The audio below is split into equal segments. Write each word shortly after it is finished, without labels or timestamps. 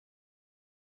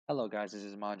Hello, guys. This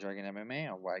is Mondragon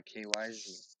MMA on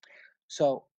YKYZ.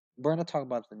 So, we're going to talk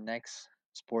about the next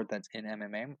sport that's in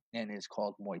MMA, and it's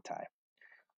called Muay Thai.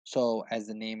 So, as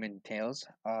the name entails,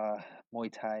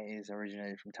 Muay Thai is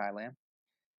originated from Thailand.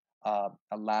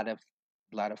 A lot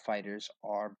of fighters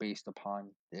are based upon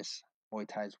this. Muay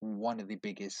Thai is one of the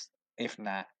biggest, if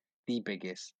not the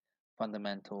biggest,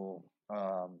 fundamental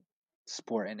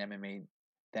sport in MMA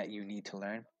that you need to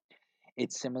learn.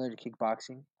 It's similar to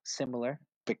kickboxing, similar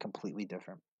but completely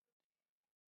different.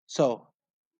 So,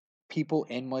 people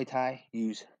in Muay Thai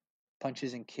use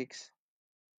punches and kicks,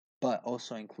 but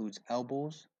also includes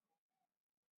elbows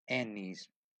and knees.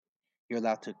 You're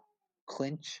allowed to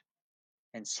clinch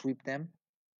and sweep them.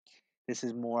 This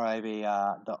is more of a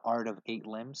the art of eight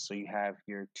limbs. So you have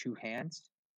your two hands,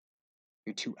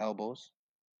 your two elbows,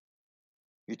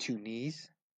 your two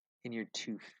knees, and your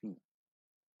 2 feet.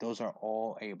 Those are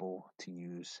all able to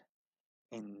use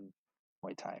in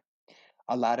Muay Thai.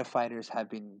 A lot of fighters have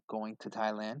been going to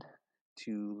Thailand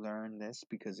to learn this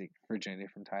because it originated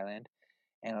from Thailand,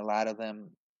 and a lot of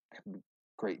them have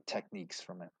great techniques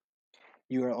from it.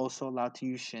 You are also allowed to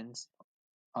use shins,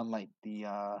 unlike the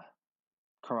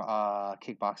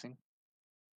kickboxing.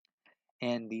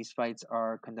 And these fights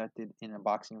are conducted in a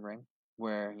boxing ring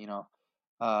where,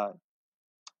 uh,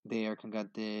 they are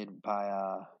conducted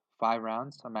by 5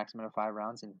 rounds, a maximum of 5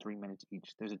 rounds in 3 minutes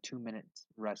each. There's a 2 minute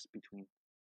rest between